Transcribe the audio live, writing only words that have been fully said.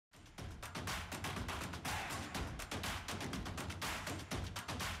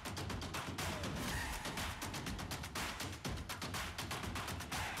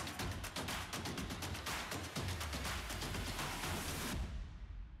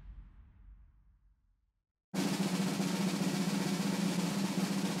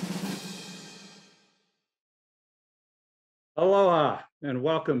Aloha and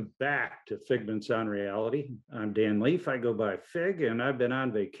welcome back to Figments on Reality. I'm Dan Leaf. I go by Fig, and I've been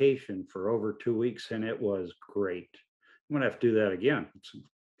on vacation for over 2 weeks, and it was great. I'm going to have to do that again. It's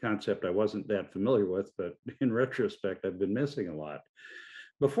a concept I wasn't that familiar with, but in retrospect, I've been missing a lot.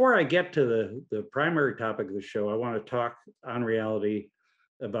 Before I get to the primary topic of the show, I want to talk on reality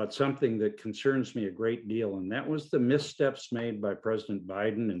about something that concerns me a great deal, and that was the missteps made by President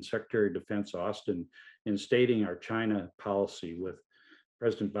Biden and Secretary of Defense Austin in stating our China policy, with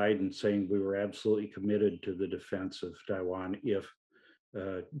President Biden saying we were absolutely committed to the defense of Taiwan if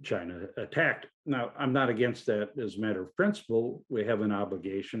China attacked. Now, I'm not against that as a matter of principle. We have an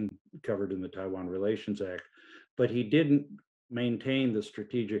obligation covered in the Taiwan Relations Act, but he didn't maintain the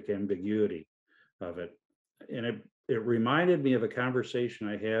strategic ambiguity of it. And it reminded me of a conversation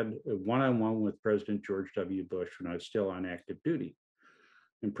I had one-on-one with President George W. Bush when I was still on active duty.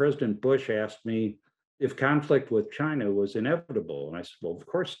 And President Bush asked me if conflict with China was inevitable. And I said, well, of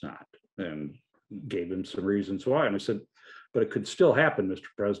course not. And gave him some reasons why. And I said, but it could still happen, Mr.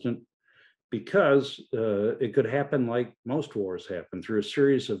 President, because it could happen like most wars happen, through a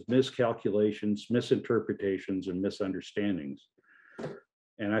series of miscalculations, misinterpretations, and misunderstandings.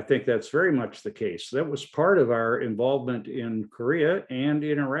 And I think that's very much the case. That was part of our involvement in Korea and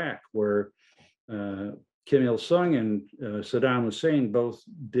in Iraq, where Kim Il-sung and Saddam Hussein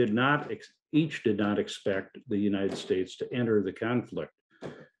each did not expect the United States to enter the conflict.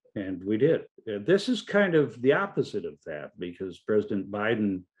 And we did. This is kind of the opposite of that, because President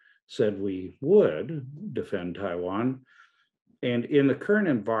Biden said we would defend Taiwan. And in the current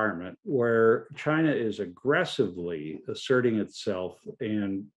environment where China is aggressively asserting itself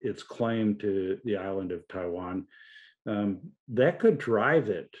and its claim to the island of Taiwan, that could drive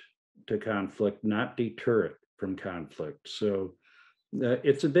it to conflict, not deter it from conflict. So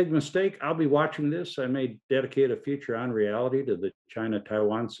it's a big mistake. I'll be watching this. I may dedicate a future on reality to the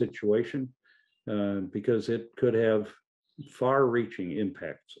China-Taiwan situation because it could have far-reaching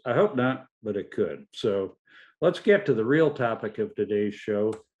impacts. I hope not, but it could. So let's get to the real topic of today's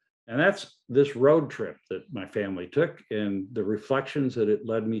show, and that's this road trip that my family took and the reflections that it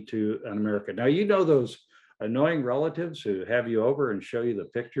led me to on America. Now, you know those annoying relatives who have you over and show you the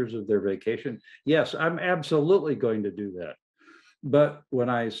pictures of their vacation? Yes, I'm absolutely going to do that. But when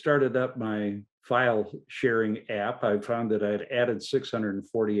I started up my file sharing app, I found that I had added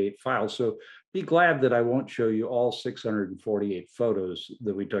 648 files. So be glad that I won't show you all 648 photos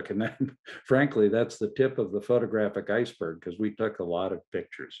that we took. And then, frankly, that's the tip of the photographic iceberg, because we took a lot of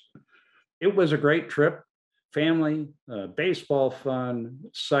pictures. It was a great trip. Family, baseball fun,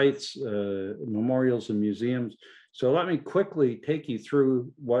 sites, memorials, and museums. So let me quickly take you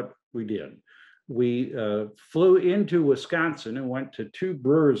through what we did. We flew into Wisconsin and went to 2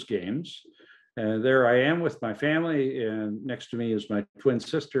 Brewers games. And there I am with my family, and next to me is my twin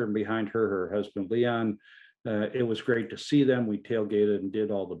sister, and behind her husband, Leon. It was great to see them. We tailgated and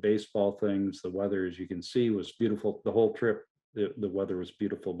did all the baseball things. The weather, as you can see, was beautiful. The whole trip, the weather was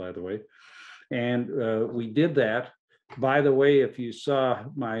beautiful, by the way. And we did that. By the way, if you saw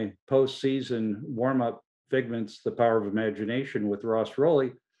my postseason warm-up Figments, The Power of Imagination with Ross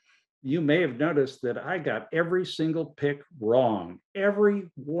Rowley, you may have noticed that I got every single pick wrong, every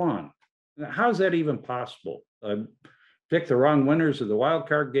one. How's that even possible? I picked the wrong winners of the wild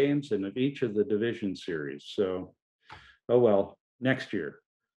card games and of each of the division series. So, oh well, next year.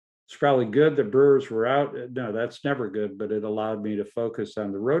 It's probably good the Brewers were out. No, that's never good, but it allowed me to focus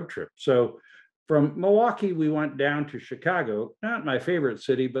on the road trip. So from Milwaukee, we went down to Chicago, not my favorite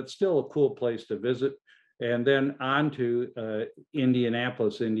city, but still a cool place to visit. And then on to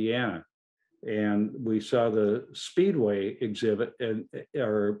Indianapolis, Indiana. And we saw the Speedway exhibit and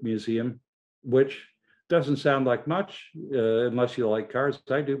our museum, which doesn't sound like much unless you like cars.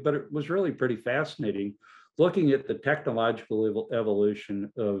 I do, but it was really pretty fascinating looking at the technological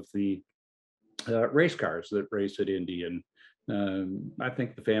evolution of the race cars that race at Indy. And I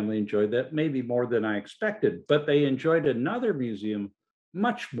think the family enjoyed that maybe more than I expected, but they enjoyed another museum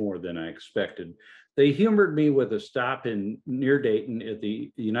much more than I expected. They humored me with a stop in near Dayton at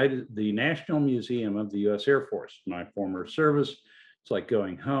the National Museum of the U.S. Air Force, my former service. It's like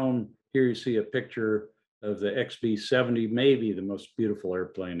going home. Here you see a picture of the XB-70, maybe the most beautiful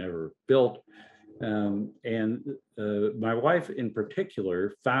airplane ever built. And my wife in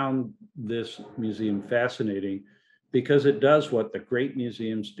particular found this museum fascinating because it does what the great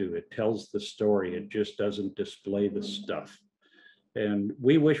museums do. It tells the story. It just doesn't display the stuff. And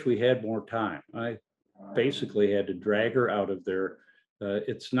we wish we had more time. I basically had to drag her out of there.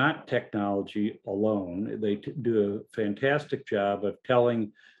 It's not technology alone. They do a fantastic job of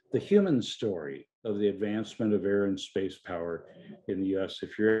telling the human story of the advancement of air and space power in the US.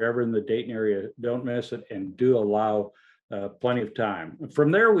 If you're ever in the Dayton area, don't miss it, and do allow plenty of time.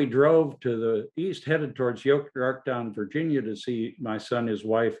 From there, we drove to the east, headed towards Yorktown, Virginia, to see my son, his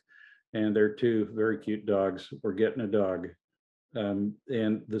wife, and their two very cute dogs. We're getting a dog. And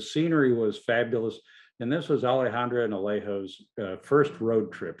the scenery was fabulous. And this was Alejandra and Alejo's first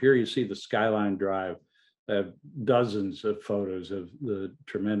road trip. Here you see the Skyline Drive, dozens of photos of the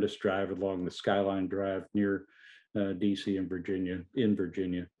tremendous drive along the Skyline Drive near DC and in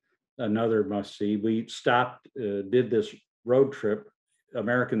Virginia. Another must see. We stopped, did this road trip,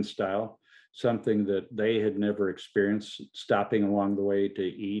 American style, something that they had never experienced, stopping along the way to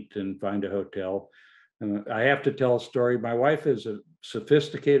eat and find a hotel. I have to tell a story. My wife is a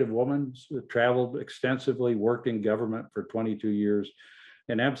sophisticated woman, traveled extensively, worked in government for 22 years,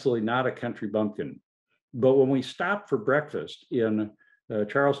 and absolutely not a country bumpkin. But when we stopped for breakfast in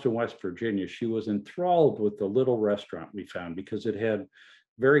Charleston, West Virginia, she was enthralled with the little restaurant we found because it had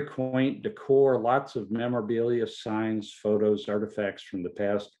very quaint decor, lots of memorabilia, signs, photos, artifacts from the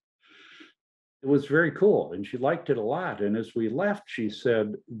past. It was very cool, and she liked it a lot. And as we left, she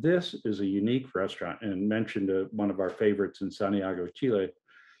said, "This is a unique restaurant," and mentioned one of our favorites in Santiago, Chile,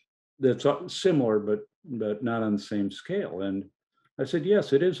 that's similar, but not on the same scale. And I said,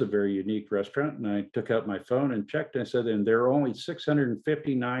 "Yes, it is a very unique restaurant." And I took out my phone and checked, and I said, "And there are only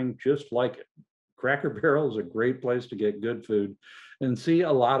 659 just like it." Cracker Barrel is a great place to get good food and see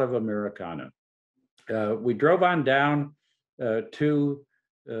a lot of Americana. We drove on down to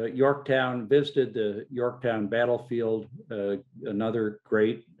Yorktown, visited the Yorktown battlefield, another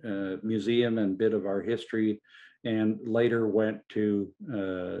great museum and bit of our history, and later went to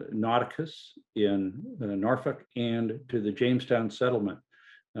Nauticus in Norfolk and to the Jamestown settlement.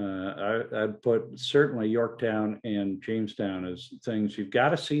 I'd put certainly Yorktown and Jamestown as things you've got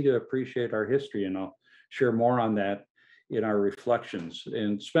to see to appreciate our history, and I'll share more on that in our reflections.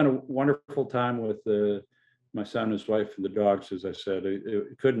 And spent a wonderful time with my son, his wife, and the dogs. As I said,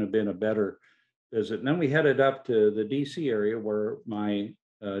 it couldn't have been a better visit. And then we headed up to the DC area where my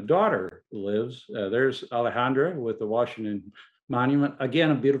daughter lives. There's Alejandra with the Washington Monument.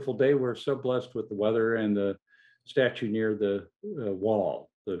 Again, a beautiful day. We're so blessed with the weather, and the statue near the wall,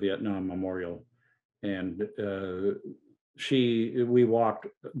 the Vietnam Memorial. And we walked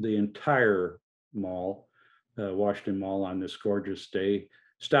the entire mall, Washington Mall, on this gorgeous day.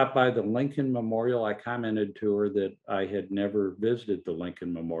 Stopped by the Lincoln Memorial. I commented to her that I had never visited the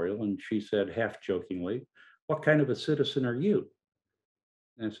Lincoln Memorial, and she said, half jokingly, "What kind of a citizen are you?"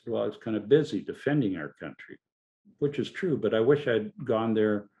 And I said, "Well, I was kind of busy defending our country," which is true, but I wish I'd gone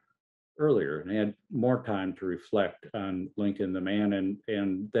there earlier and had more time to reflect on Lincoln the man,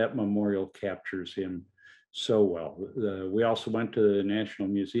 and that memorial captures him so well. We also went to the National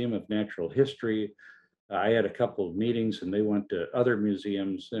Museum of Natural History. I had a couple of meetings, and they went to other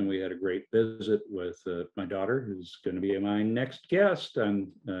museums, and we had a great visit with my daughter, who's going to be my next guest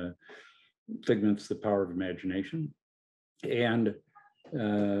on Figments, the Power of Imagination. And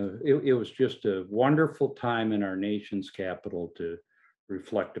it was just a wonderful time in our nation's capital to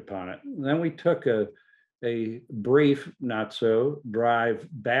reflect upon it. And then we took a brief, not so, drive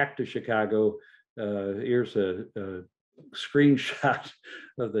back to Chicago. Here's a screenshot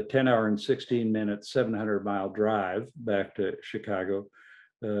of the 10-hour and 16-minute 700-mile drive back to Chicago.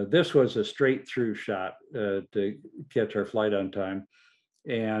 This was a straight through shot to catch our flight on time.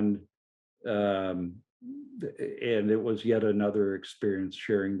 And it was yet another experience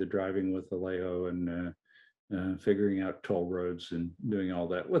sharing the driving with Alejo and figuring out toll roads and doing all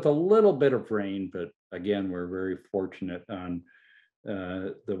that with a little bit of rain. But again, we're very fortunate on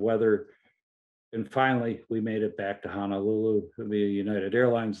the weather. And finally, we made it back to Honolulu via United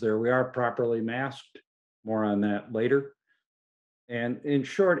Airlines. There we are, properly masked. More on that later. And in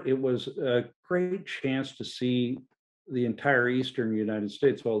short, it was a great chance to see the entire Eastern United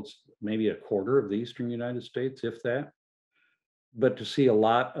States. Well, it's maybe a quarter of the Eastern United States, if that. But to see a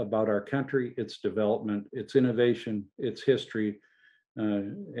lot about our country, its development, its innovation, its history,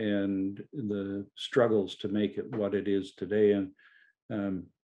 and the struggles to make it what it is today. And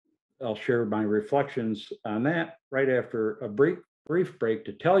I'll share my reflections on that right after a brief break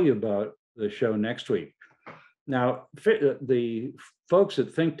to tell you about the show next week. Now, the folks at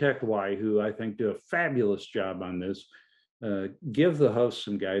ThinkTech Hawaii, who I think do a fabulous job on this, give the hosts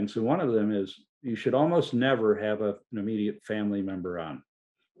some guidance. And one of them is you should almost never have an immediate family member on.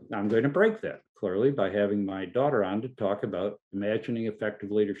 I'm going to break that clearly by having my daughter on to talk about imagining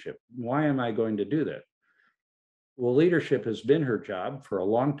effective leadership. Why am I going to do that? Well, leadership has been her job for a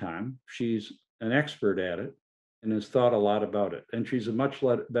long time. She's an expert at it and has thought a lot about it. And she's a much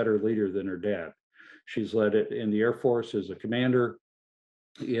better leader than her dad. She's led it in the Air Force as a commander,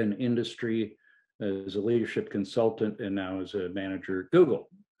 in industry as a leadership consultant, and now as a manager at Google.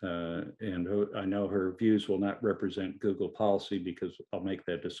 And I know her views will not represent Google policy, because I'll make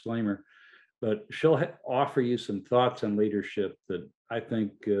that disclaimer, but she'll offer you some thoughts on leadership that I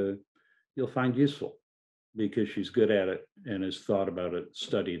think you'll find useful, because she's good at it and has thought about it,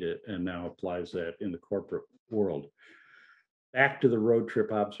 studied it, and now applies that in the corporate world. Back to the road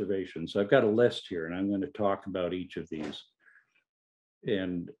trip observations. I've got a list here, and I'm going to talk about each of these.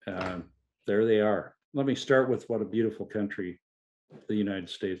 And there they are. Let me start with what a beautiful country the United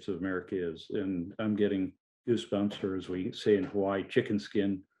States of America is. And I'm getting goosebumps, or as we say in Hawaii, chicken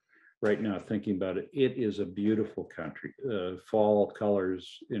skin right now thinking about it. It is a beautiful country, fall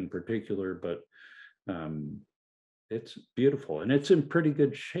colors in particular, but it's beautiful and it's in pretty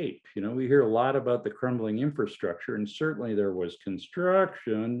good shape. You know, we hear a lot about the crumbling infrastructure, and certainly there was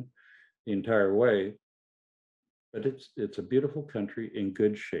construction the entire way, but it's a beautiful country in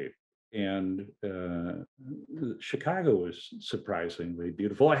good shape. And Chicago was surprisingly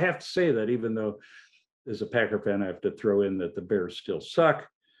beautiful. I have to say that, even though as a Packer fan, I have to throw in that the Bears still suck.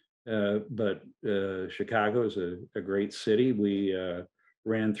 But Chicago is a great city. We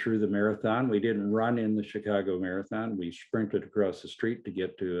ran through the marathon. We didn't run in the Chicago Marathon. We sprinted across the street to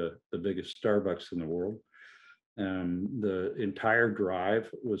get to the biggest Starbucks in the world. The entire drive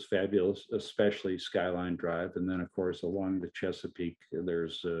was fabulous, especially Skyline Drive. And then, of course, along the Chesapeake,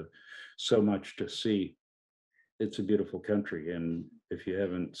 there's so much to see. It's a beautiful country. And if you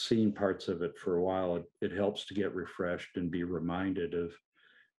haven't seen parts of it for a while, it helps to get refreshed and be reminded of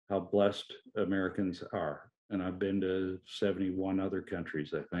how blessed Americans are. And I've been to 71 other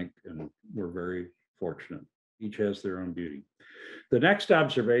countries, I think, and we're very fortunate. Each has their own beauty. The next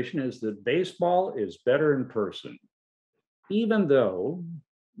observation is that baseball is better in person. Even though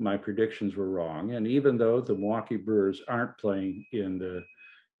my predictions were wrong, and even though the Milwaukee Brewers aren't playing in the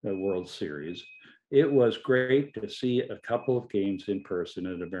World Series, it was great to see a couple of games in person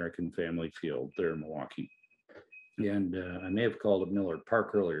at American Family Field there in Milwaukee. And I may have called it Miller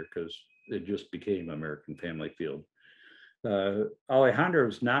Park earlier, because it just became American Family Field. Alejandro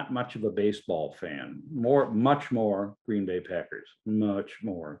is not much of a baseball fan, much more Green Bay Packers, much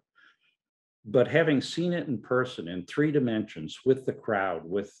more. But having seen it in person in 3 dimensions with the crowd,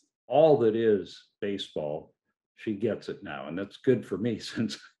 with all that is baseball, she gets it now. And that's good for me,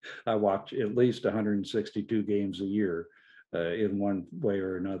 since I watch at least 162 games a year in one way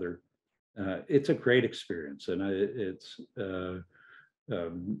or another. It's a great experience, and it's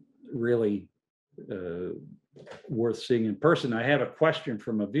really worth seeing in person. I have a question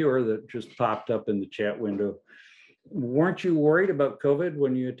from a viewer that just popped up in the chat window. Weren't you worried about COVID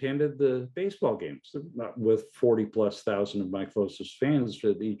when you attended the baseball games with 40,000+ of my closest fans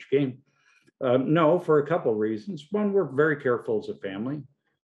at each game? No, for a couple of reasons. One, we're very careful as a family.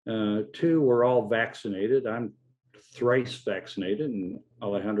 2, we're all vaccinated. I'm thrice vaccinated, and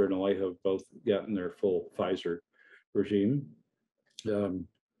Alejandro and Alejo have both gotten their full Pfizer regime.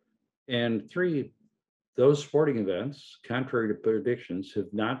 And 3, those sporting events, contrary to predictions,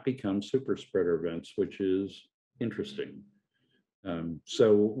 have not become super spreader events, which is interesting.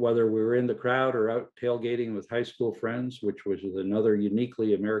 So whether we were in the crowd or out tailgating with high school friends, which was another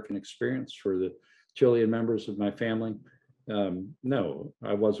uniquely American experience for the Chilean members of my family, no,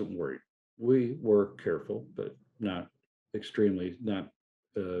 I wasn't worried. We were careful, but not extremely, not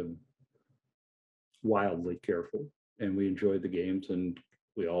wildly careful. And we enjoyed the games, and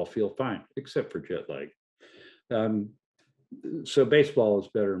we all feel fine, except for jet lag. So baseball is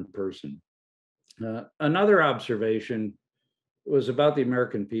better in person. Another observation was about the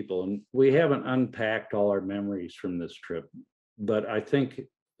American people, and we haven't unpacked all our memories from this trip, but I think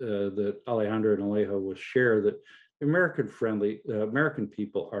that Alejandro and Alejo will share that American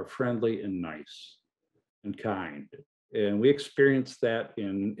people are friendly and nice and kind, and we experience that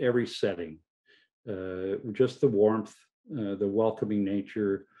in every setting. Just the warmth, the welcoming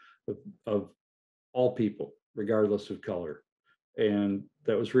nature of all people, regardless of color. And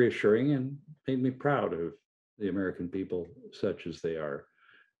that was reassuring and made me proud of the American people, such as they are.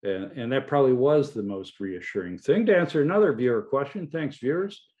 And that probably was the most reassuring thing. To answer another viewer question, thanks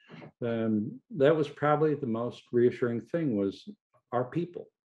viewers, that was probably the most reassuring thing, was our people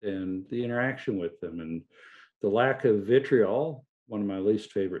and the interaction with them, and the lack of vitriol, one of my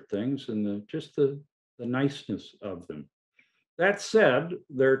least favorite things, and just the niceness of them. That said,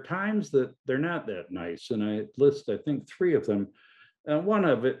 there are times that they're not that nice, and I list, I think, 3 of them. One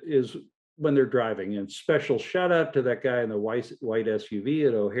of it is when they're driving, and special shout out to that guy in the white SUV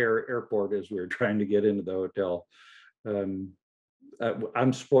at O'Hare Airport as we were trying to get into the hotel.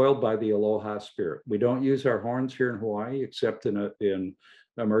 I'm spoiled by the aloha spirit. We don't use our horns here in Hawaii except in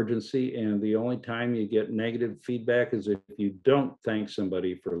emergency. And the only time you get negative feedback is if you don't thank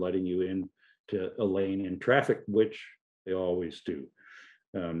somebody for letting you in to a lane in traffic, which they always do.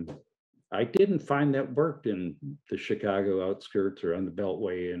 I didn't find that worked in the Chicago outskirts or on the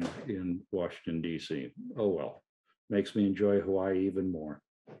Beltway in Washington, D.C. Oh, well, makes me enjoy Hawaii even more.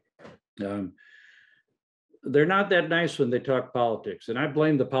 They're not that nice when they talk politics. And I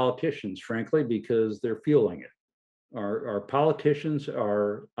blame the politicians, frankly, because they're fueling it. Our politicians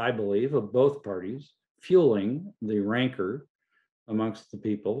are, I believe, of both parties, fueling the rancor amongst the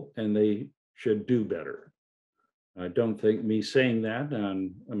people, and they should do better. I don't think me saying that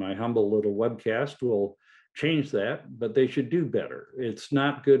on my humble little webcast will change that, but they should do better. It's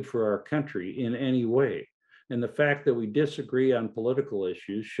not good for our country in any way. And the fact that we disagree on political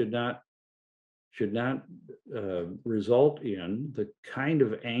issues should not result in the kind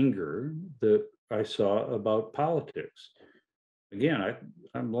of anger that I saw about politics. Again,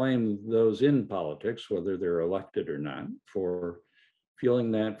 I blame those in politics, whether they're elected or not, for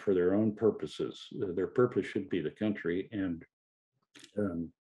feeling that for their own purposes. Their purpose should be the country and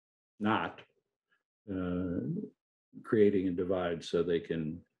not creating a divide so they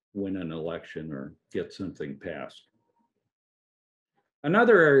can win an election or get something passed.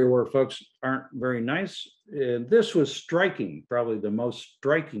 Another area where folks aren't very nice, and this was striking, probably the most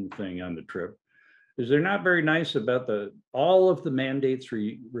striking thing on the trip, is they're not very nice about all of the mandates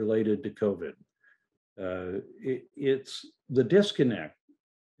related to COVID. It's the disconnect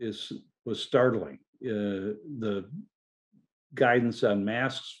was startling. The guidance on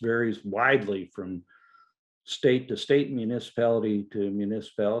masks varies widely from state to state, municipality to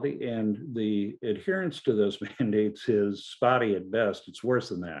municipality, and the adherence to those mandates is spotty at best. It's worse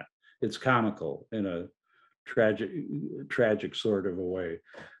than that. It's comical in a tragic sort of a way.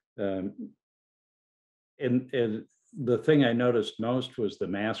 And the thing I noticed most was the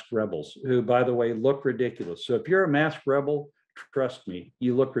mask rebels, who, by the way, look ridiculous. So if you're a mask rebel, trust me,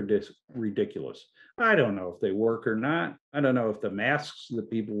 you look ridiculous. I don't know if they work or not. I don't know if the masks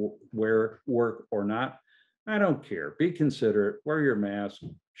that people wear work or not. I don't care. Be considerate, wear your mask,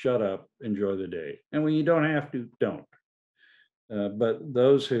 shut up, enjoy the day. And when you don't have to, don't. But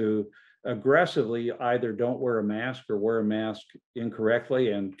those who aggressively either don't wear a mask or wear a mask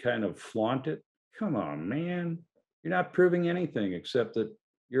incorrectly and kind of flaunt it, come on, man. You're not proving anything except that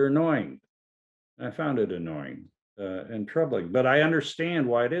you're annoying. I found it annoying and troubling, but I understand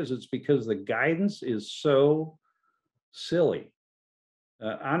why it is. It's because the guidance is so silly.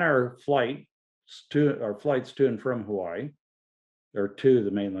 On our flights to and from Hawaii, or to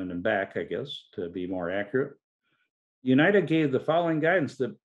the mainland and back, I guess, to be more accurate, United gave the following guidance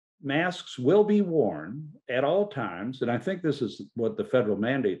that masks will be worn at all times, and I think this is what the federal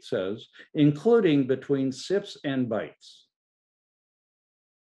mandate says, including between sips and bites.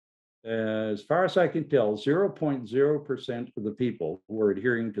 As far as I can tell, 0.0% of the people were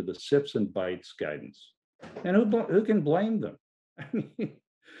adhering to the sips and bites guidance. And who can blame them? I mean,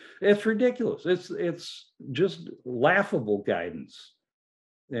 it's ridiculous. It's just laughable guidance.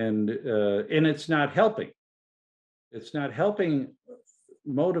 And it's not helping. It's not helping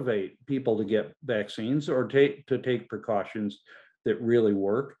motivate people to get vaccines or to take precautions that really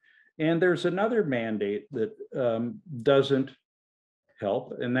work. And there's another mandate that doesn't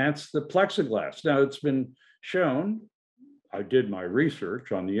help, and that's the plexiglass. Now, it's been shown, I did my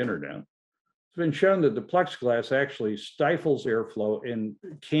research on the internet, it's been shown that the plexiglass actually stifles airflow and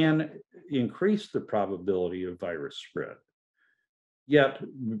can increase the probability of virus spread. Yet,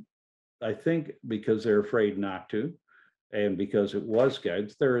 I think because they're afraid not to, and because it was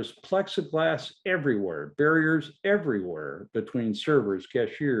guidance, there is plexiglass everywhere, barriers everywhere between servers,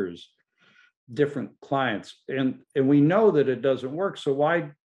 cashiers, different clients, and we know that it doesn't work. So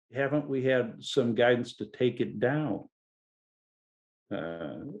why haven't we had some guidance to take it down?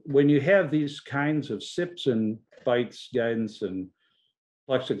 When you have these kinds of sips and bites guidance and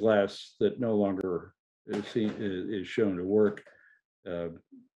plexiglass that no longer is shown to work,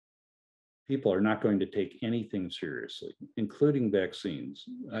 people are not going to take anything seriously, including vaccines.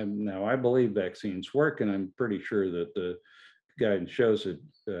 Now, I believe vaccines work, and I'm pretty sure that the guidance shows it.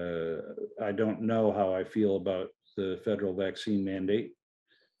 I don't know how I feel about the federal vaccine mandate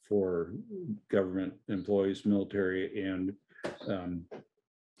for government employees, military, and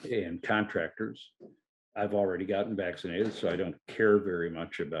contractors. I've already gotten vaccinated, so I don't care very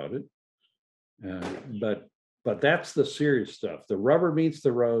much about it. But that's the serious stuff. The rubber meets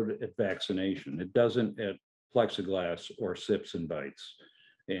the road at vaccination. It doesn't at plexiglass or sips and bites.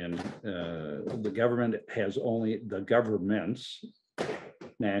 And the government has only, the governments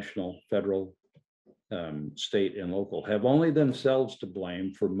national, federal, state, and local, have only themselves to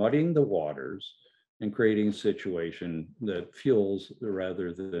blame for muddying the waters and creating a situation that fuels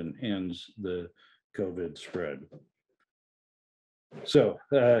rather than ends the COVID spread. So,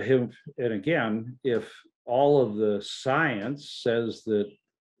 and again, if all of the science says that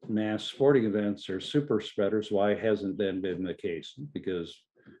mass sporting events are super spreaders, why hasn't that been the case? Because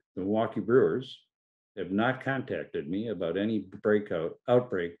the Milwaukee Brewers have not contacted me about any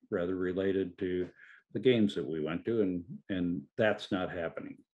outbreak rather related to the games that we went to, and that's not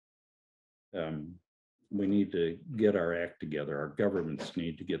happening. We need to get our act together. Our governments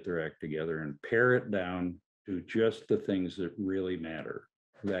need to get their act together and pare it down to just the things that really matter: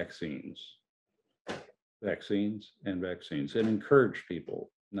 vaccines, and encourage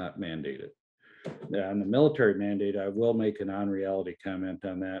people, not mandate it. On the military mandate, I will make an on-reality comment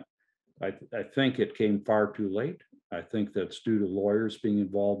on that. I think it came far too late. I think that's due to lawyers being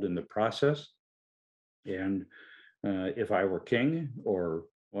involved in the process. And if I were king or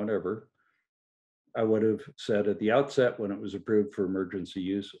whatever, I would have said at the outset when it was approved for emergency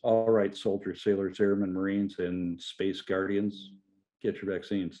use, all right, soldiers, sailors, airmen, Marines, and space guardians, get your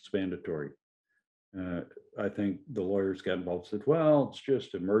vaccines, it's mandatory. I think the lawyers got involved and said, well, it's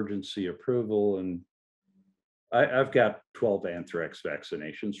just emergency approval. And I've got 12 anthrax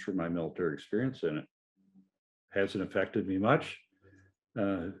vaccinations from my military experience, and it hasn't affected me much.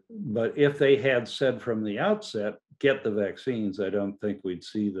 But if they had said from the outset, get the vaccines, I don't think we'd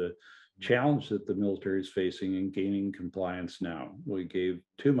see the challenge that the military is facing in gaining compliance now. We gave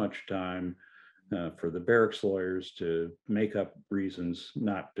too much time for the barracks lawyers to make up reasons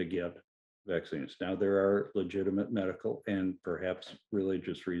not to get vaccines. Now, there are legitimate medical and perhaps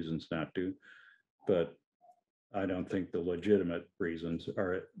religious reasons not to, but I don't think the legitimate reasons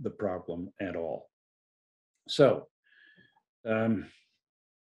are the problem at all. So,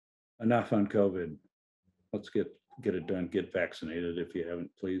 enough on COVID. Let's get it done. Get vaccinated if you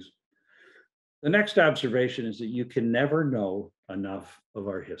haven't, please. The next observation is that you can never know enough of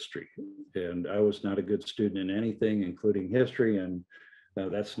our history. And I was not a good student in anything, including history, and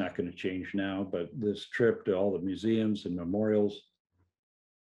that's not going to change now. But this trip to all the museums and memorials,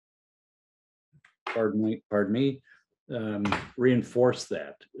 pardon me, reinforced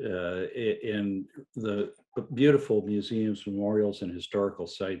that in the beautiful museums, memorials, and historical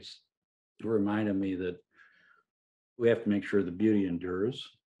sites. Reminded me that we have to make sure the beauty endures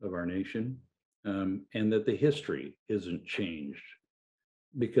of our nation, and that the history isn't changed,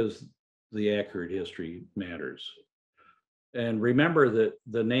 because the accurate history matters. And remember that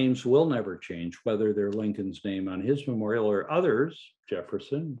the names will never change, whether they're Lincoln's name on his memorial or others,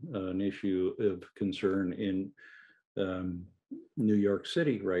 Jefferson, an issue of concern in New York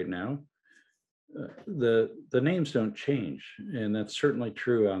City right now. The names don't change, and that's certainly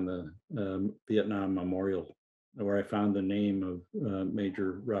true on the Vietnam Memorial, where I found the name of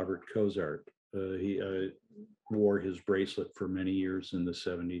Major Robert Cozart. He wore his bracelet for many years in the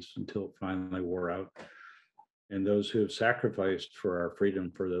 70s until it finally wore out. And those who have sacrificed for our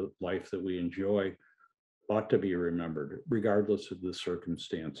freedom, for the life that we enjoy, ought to be remembered, regardless of the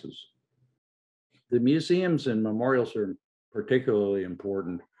circumstances. The museums and memorials are particularly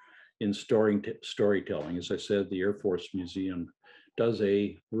important in storytelling. As I said, the Air Force Museum does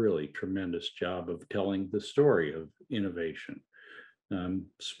a really tremendous job of telling the story of innovation.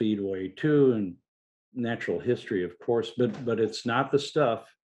 Speedway too, and natural history, of course, but it's not the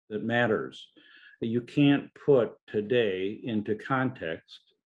stuff that matters. You can't put today into context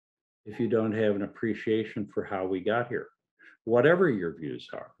if you don't have an appreciation for how we got here. Whatever your views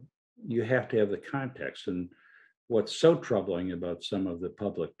are, you have to have the context. And what's so troubling about some of the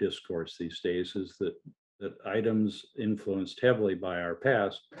public discourse these days is that items influenced heavily by our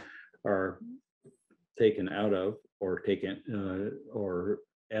past are taken out of or or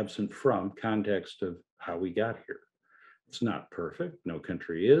absent from context of how we got here. It's not perfect. No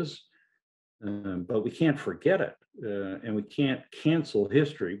country is. But we can't forget it, and we can't cancel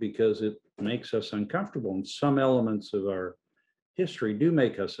history because it makes us uncomfortable. And some elements of our history do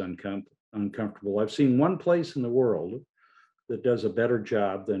make us uncomfortable. I've seen one place in the world that does a better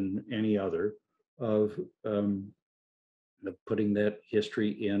job than any other of putting that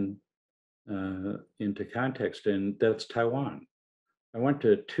history into context, and that's Taiwan. I went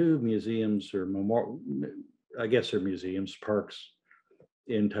to two museums, or I guess they're museums, parks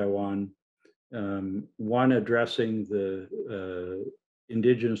in Taiwan. One addressing the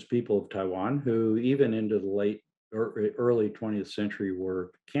indigenous people of Taiwan, who even into the late or early 20th century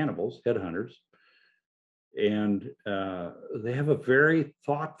were cannibals, headhunters. And they have a very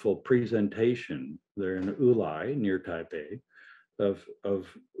thoughtful presentation. They're in Ulai near Taipei, of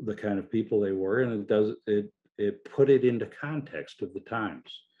the kind of people they were, and it put it into context of the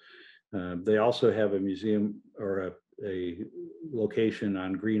times. They also have a museum or a location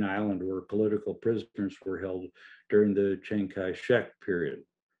on Green Island where political prisoners were held during the Chiang Kai-shek period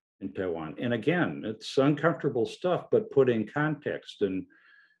in Taiwan. And again, it's uncomfortable stuff, but put in context, and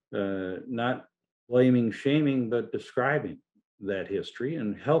not blaming, shaming, but describing that history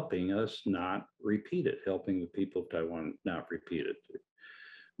and helping us not repeat it, helping the people of Taiwan not repeat it.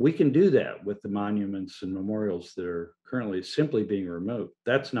 We can do that with the monuments and memorials that are currently simply being removed.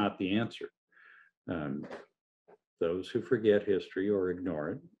 That's not the answer. Those who forget history or ignore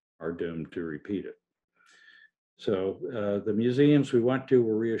it are doomed to repeat it. So the museums we went to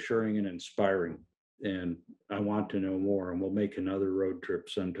were reassuring and inspiring, and I want to know more, and we'll make another road trip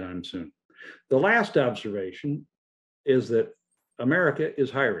sometime soon. The last observation is that America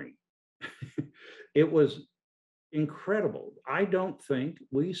is hiring. It was incredible. I don't think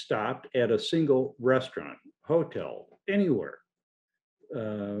we stopped at a single restaurant, hotel, anywhere,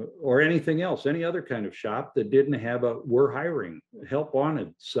 or anything else, any other kind of shop that didn't have a "we're hiring, help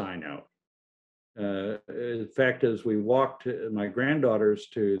wanted" sign out. In fact, as we walked my granddaughters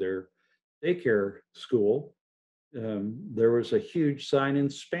to their daycare school, there was a huge sign in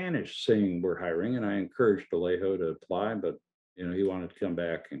Spanish saying "we're hiring," and I encouraged Alejo to apply, but he wanted to come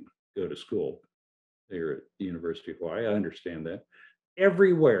back and go to school here at the University of Hawaii. I understand that.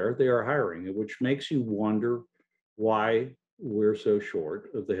 Everywhere they are hiring, which makes you wonder why we're so short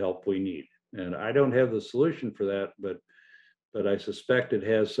of the help we need. And I don't have the solution for that, but I suspect it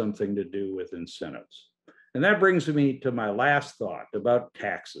has something to do with incentives. And that brings me to my last thought about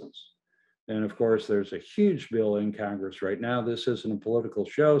taxes. And of course, there's a huge bill in Congress right now. This isn't a political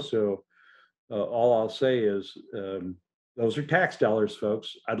show, so all I'll say is those are tax dollars,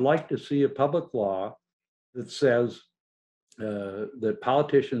 folks. I'd like to see a public law that says that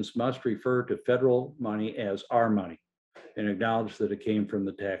politicians must refer to federal money as our money and acknowledge that it came from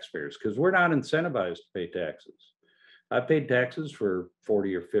the taxpayers, because we're not incentivized to pay taxes. I've paid taxes for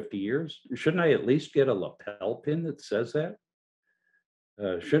 40 or 50 years. Shouldn't I at least get a lapel pin that says that?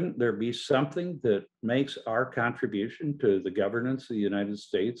 Shouldn't there be something that makes our contribution to the governance of the United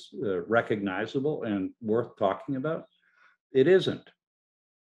States recognizable and worth talking about? It isn't.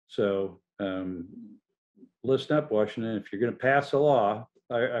 So listen up, Washington. If you're going to pass a law,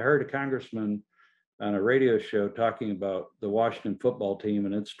 I heard a congressman on a radio show talking about the Washington football team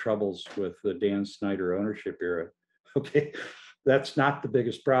and its troubles with the Dan Snyder ownership era. Okay, that's not the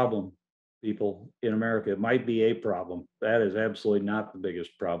biggest problem, people in America. It might be a problem. That is absolutely not the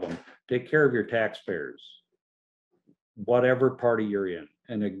biggest problem. Take care of your taxpayers, whatever party you're in,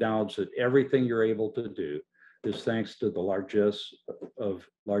 and acknowledge that everything you're able to do is thanks to the largesse of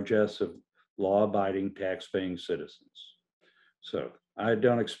law-abiding, tax-paying citizens. So I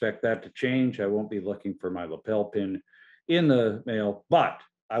don't expect that to change. I won't be looking for my lapel pin in the mail, but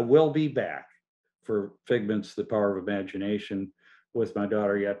I will be back for Figments, the Power of Imagination, with my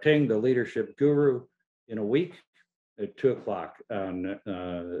daughter Yating, the leadership guru, in a week at 2:00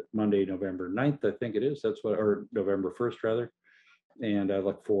 on Monday, November 9th, I think it is. That's what, or November 1st, rather. And I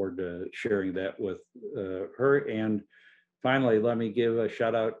look forward to sharing that with her. And finally, let me give a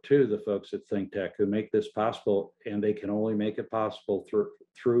shout out to the folks at ThinkTech who make this possible, and they can only make it possible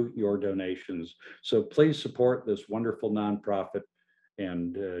through your donations. So please support this wonderful nonprofit,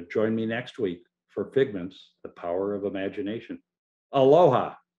 and join me next week for Figments, the Power of Imagination.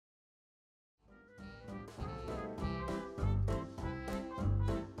 Aloha.